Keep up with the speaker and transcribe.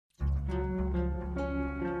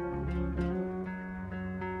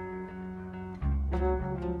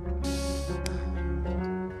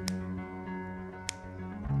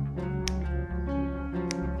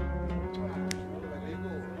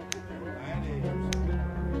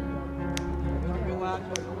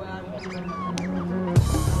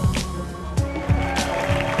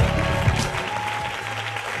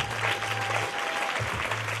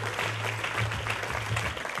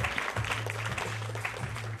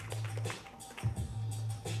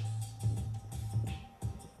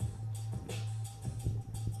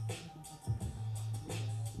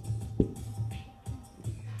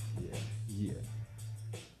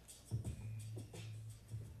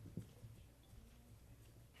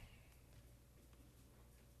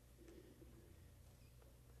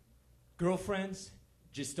Girlfriends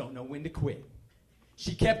just don't know when to quit.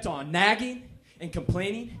 She kept on nagging and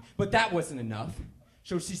complaining, but that wasn't enough.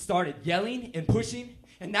 So she started yelling and pushing,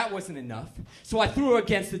 and that wasn't enough. So I threw her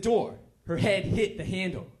against the door. Her head hit the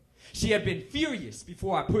handle. She had been furious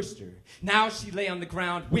before I pushed her. Now she lay on the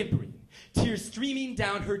ground whimpering, tears streaming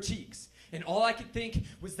down her cheeks. And all I could think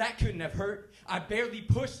was that couldn't have hurt. I barely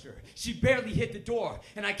pushed her. She barely hit the door,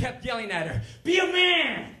 and I kept yelling at her, "Be a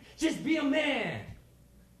man! Just be a man!"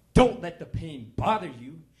 Don't let the pain bother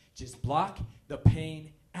you. Just block the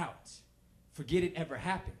pain out. Forget it ever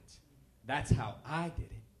happened. That's how I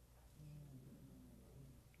did it.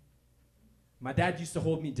 My dad used to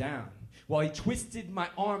hold me down while he twisted my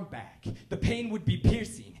arm back. The pain would be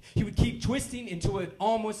piercing. He would keep twisting until it would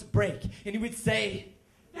almost break. And he would say,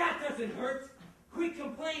 "That doesn't hurt. Quit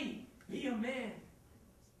complaining. Be a man."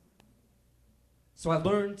 So I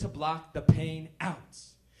learned to block the pain out.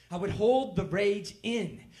 I would hold the rage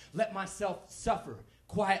in, let myself suffer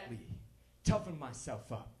quietly, toughen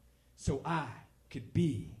myself up so I could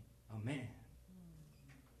be a man.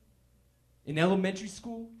 In elementary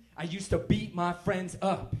school, I used to beat my friends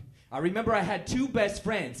up. I remember I had two best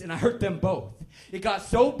friends and I hurt them both. It got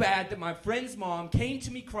so bad that my friend's mom came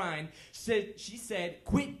to me crying. She said,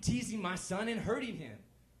 "Quit teasing my son and hurting him."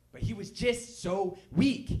 But he was just so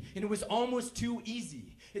weak, and it was almost too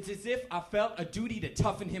easy. It's as if I felt a duty to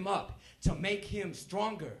toughen him up, to make him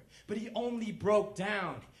stronger. But he only broke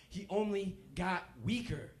down. He only got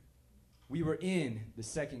weaker. We were in the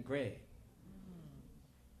second grade.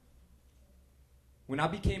 When I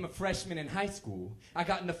became a freshman in high school, I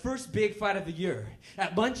got in the first big fight of the year.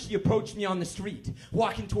 At lunch, he approached me on the street,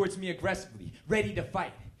 walking towards me aggressively, ready to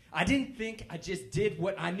fight. I didn't think, I just did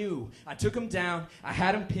what I knew. I took him down, I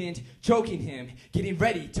had him pinned, choking him, getting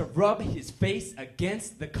ready to rub his face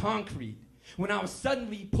against the concrete. When I was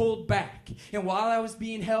suddenly pulled back, and while I was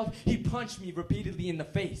being held, he punched me repeatedly in the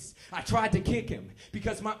face. I tried to kick him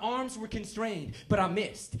because my arms were constrained, but I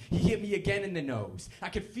missed. He hit me again in the nose. I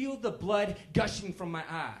could feel the blood gushing from my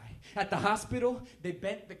eye. At the hospital, they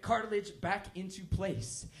bent the cartilage back into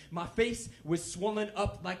place. My face was swollen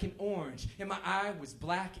up like an orange, and my eye was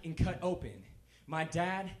black and cut open. My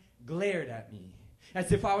dad glared at me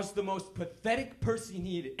as if I was the most pathetic person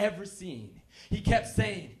he had ever seen. He kept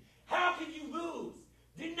saying, "How can you lose?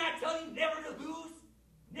 Didn't I tell you never to lose?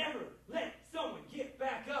 Never let someone get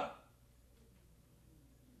back up."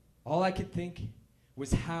 All I could think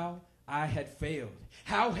was how I had failed.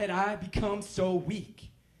 How had I become so weak?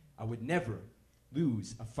 I would never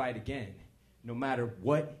lose a fight again, no matter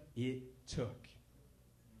what it took.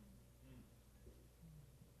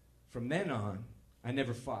 From then on, I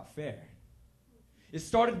never fought fair. It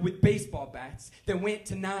started with baseball bats, then went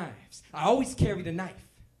to knives. I always carried a knife.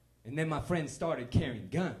 And then my friends started carrying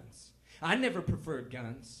guns. I never preferred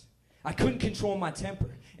guns. I couldn't control my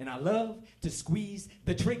temper, and I loved to squeeze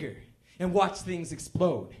the trigger and watch things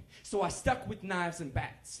explode. So I stuck with knives and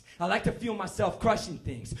bats. I like to feel myself crushing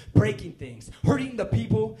things, breaking things, hurting the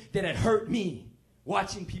people that had hurt me,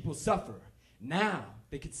 watching people suffer. Now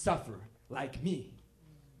they could suffer like me.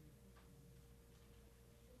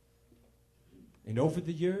 And over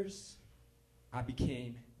the years, I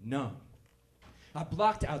became numb. I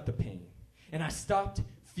blocked out the pain, and I stopped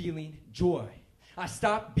feeling joy. I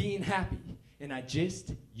stopped being happy, and I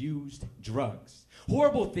just used drugs.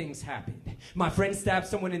 Horrible things happened. My friend stabbed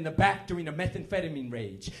someone in the back during a methamphetamine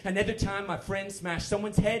rage. Another time, my friend smashed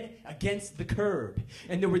someone's head against the curb.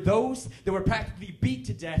 And there were those that were practically beat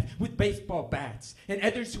to death with baseball bats, and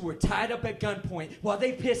others who were tied up at gunpoint while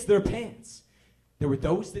they pissed their pants. There were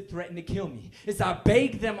those that threatened to kill me as I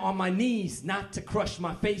begged them on my knees not to crush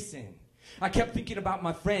my face in. I kept thinking about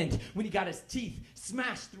my friend when he got his teeth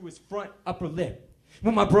smashed through his front upper lip,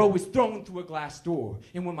 when my bro was thrown through a glass door,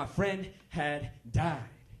 and when my friend had died.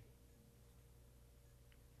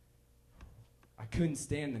 I couldn't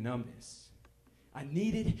stand the numbness. I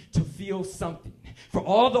needed to feel something. For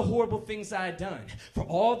all the horrible things I had done, for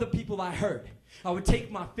all the people I hurt, I would take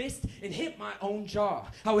my fist and hit my own jaw.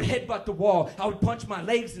 I would headbutt the wall. I would punch my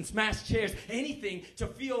legs and smash chairs. Anything to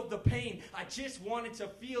feel the pain I just wanted to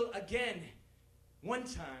feel again. One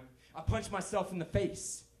time, I punched myself in the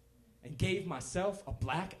face and gave myself a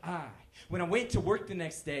black eye. When I went to work the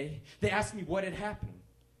next day, they asked me what had happened.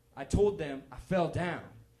 I told them I fell down.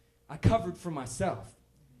 I covered for myself.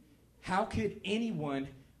 How could anyone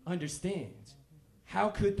understand? How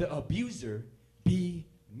could the abuser be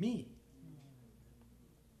me?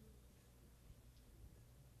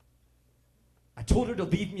 I told her to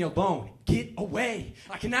leave me alone. Get away.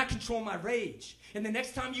 I cannot control my rage. And the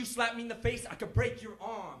next time you slap me in the face, I could break your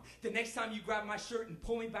arm. The next time you grab my shirt and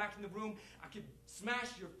pull me back in the room, I could smash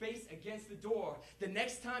your face against the door. The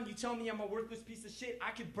next time you tell me I'm a worthless piece of shit, I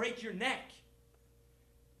could break your neck.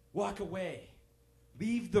 Walk away.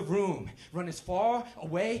 Leave the room. Run as far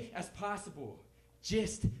away as possible.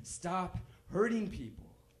 Just stop hurting people.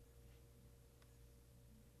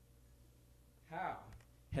 How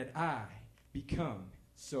had I become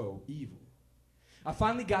so evil? I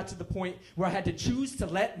finally got to the point where I had to choose to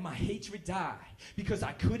let my hatred die because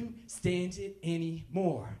I couldn't stand it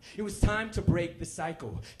anymore. It was time to break the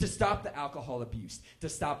cycle, to stop the alcohol abuse, to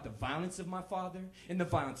stop the violence of my father and the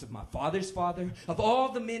violence of my father's father, of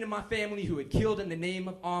all the men in my family who had killed in the name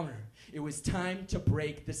of honor. It was time to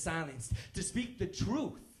break the silence, to speak the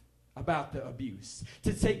truth about the abuse,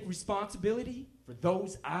 to take responsibility for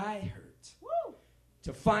those I hurt.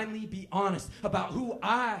 To finally be honest about who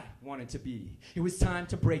I wanted to be. It was time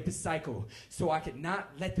to break the cycle so I could not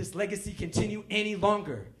let this legacy continue any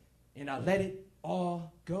longer. And I let it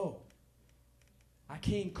all go. I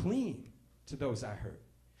came clean to those I hurt.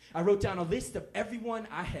 I wrote down a list of everyone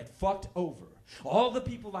I had fucked over, all the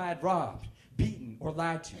people I had robbed, beaten, or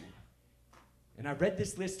lied to. And I read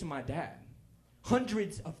this list to my dad.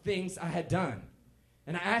 Hundreds of things I had done.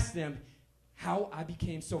 And I asked them how I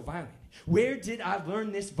became so violent. Where did I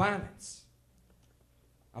learn this violence?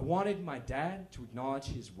 I wanted my dad to acknowledge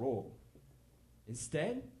his role.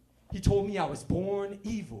 Instead, he told me I was born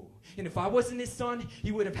evil, and if I wasn't his son,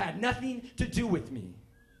 he would have had nothing to do with me.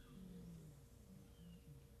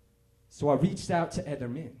 So I reached out to other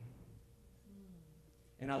men,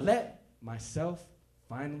 and I let myself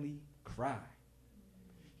finally cry.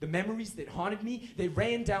 The memories that haunted me, they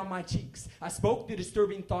ran down my cheeks. I spoke the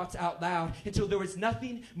disturbing thoughts out loud until there was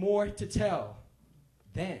nothing more to tell.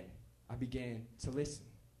 Then I began to listen.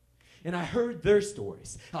 And I heard their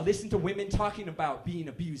stories. I listened to women talking about being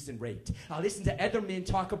abused and raped. I listened to other men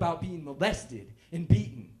talk about being molested and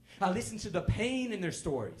beaten. I listened to the pain in their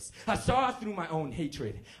stories. I saw through my own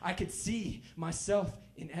hatred. I could see myself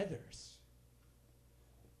in others.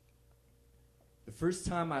 The first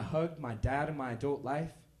time I hugged my dad in my adult life,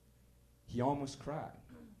 he almost cried.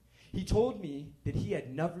 He told me that he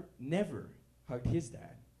had never hugged his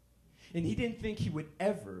dad. And he didn't think he would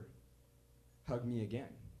ever hug me again.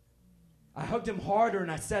 I hugged him harder and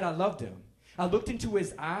I said I loved him. I looked into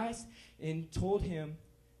his eyes and told him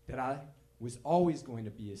that I was always going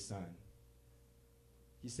to be his son.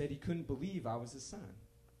 He said he couldn't believe I was his son.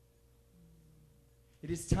 It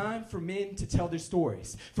is time for men to tell their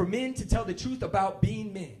stories, for men to tell the truth about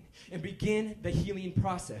being men and begin the healing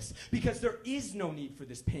process, because there is no need for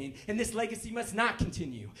this pain and this legacy must not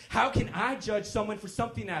continue. How can I judge someone for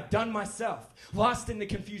something I've done myself, lost in the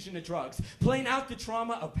confusion of drugs, playing out the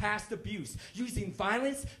trauma of past abuse, using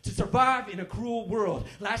violence to survive in a cruel world,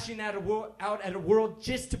 lashing out at a world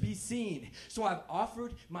just to be seen? So I've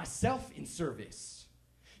offered myself in service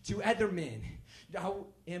to other men. I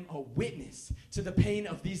am a witness to the pain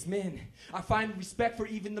of these men. I find respect for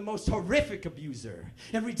even the most horrific abuser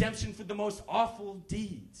and redemption for the most awful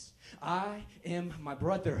deeds. I am my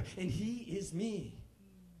brother, and he is me.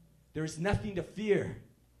 There is nothing to fear.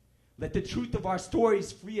 Let the truth of our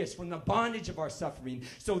stories free us from the bondage of our suffering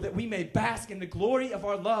so that we may bask in the glory of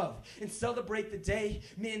our love and celebrate the day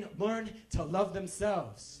men learn to love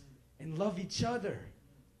themselves and love each other.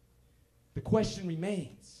 The question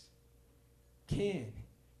remains, can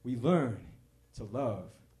we learn to love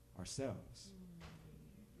ourselves?